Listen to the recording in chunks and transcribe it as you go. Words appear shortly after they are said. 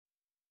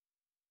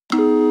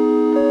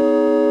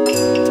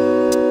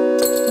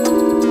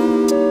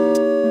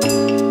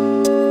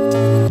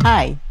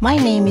Hi, my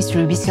name is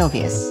Ruby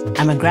Silvious.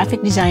 I'm a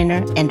graphic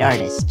designer and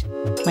artist.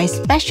 My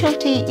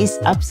specialty is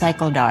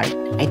upcycled art.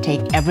 I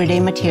take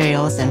everyday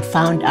materials and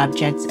found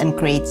objects and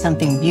create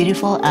something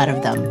beautiful out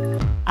of them.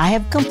 I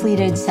have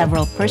completed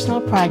several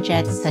personal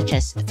projects such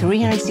as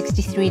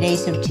 363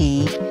 Days of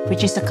Tea,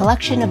 which is a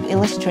collection of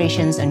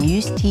illustrations on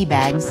used tea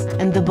bags,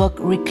 and the book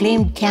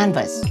Reclaimed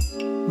Canvas.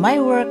 My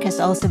work has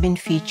also been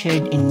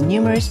featured in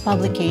numerous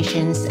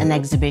publications and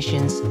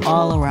exhibitions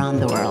all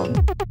around the world.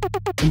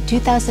 In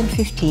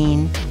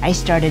 2015, I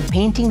started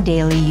painting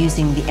daily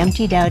using the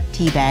emptied-out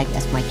tea bag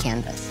as my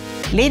canvas.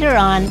 Later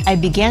on, I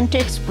began to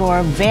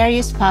explore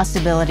various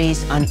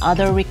possibilities on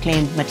other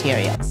reclaimed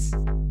materials.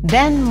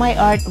 Then my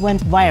art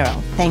went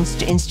viral thanks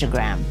to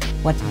Instagram.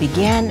 What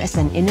began as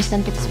an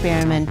innocent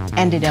experiment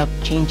ended up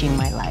changing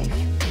my life.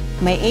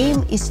 My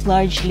aim is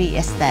largely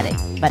aesthetic,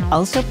 but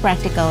also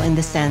practical in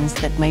the sense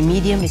that my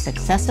medium is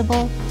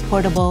accessible,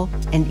 portable,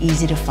 and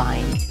easy to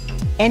find.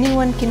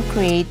 Anyone can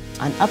create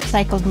an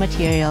upcycled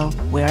material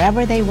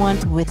wherever they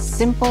want with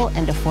simple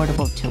and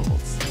affordable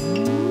tools.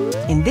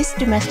 In this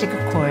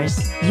Domestika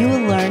course, you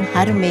will learn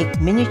how to make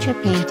miniature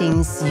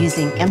paintings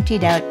using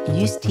emptied-out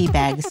used tea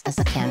bags as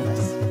a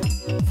canvas.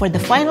 For the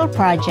final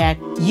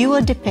project, you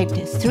will depict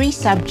 3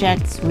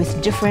 subjects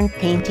with different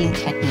painting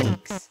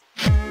techniques.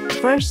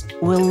 First,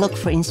 we'll look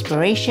for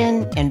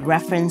inspiration and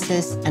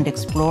references and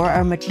explore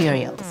our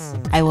materials.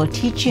 I will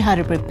teach you how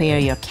to prepare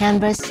your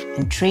canvas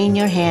and train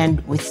your hand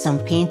with some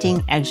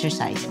painting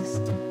exercises.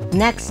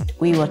 Next,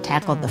 we will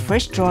tackle the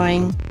first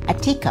drawing, a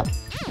teacup.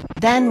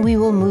 Then we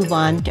will move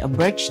on to a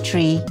birch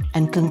tree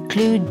and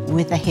conclude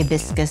with a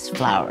hibiscus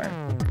flower.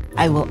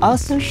 I will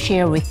also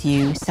share with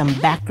you some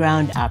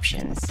background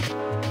options.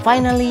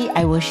 Finally,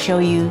 I will show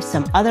you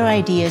some other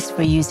ideas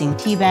for using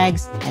tea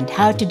bags and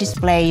how to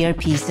display your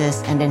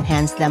pieces and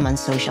enhance them on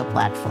social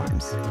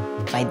platforms.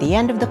 By the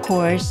end of the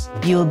course,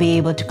 you will be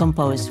able to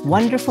compose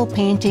wonderful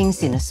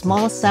paintings in a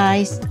small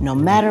size, no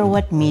matter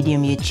what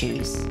medium you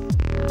choose.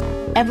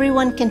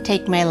 Everyone can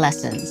take my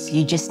lessons.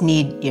 You just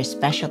need your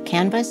special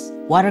canvas,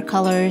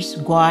 watercolors,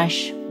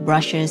 gouache,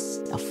 brushes,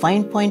 a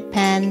fine point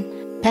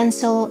pen,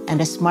 pencil,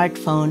 and a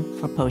smartphone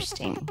for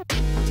posting.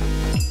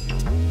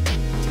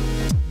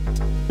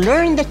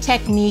 Learn the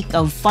technique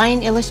of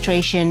fine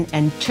illustration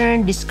and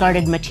turn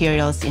discarded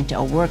materials into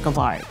a work of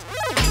art.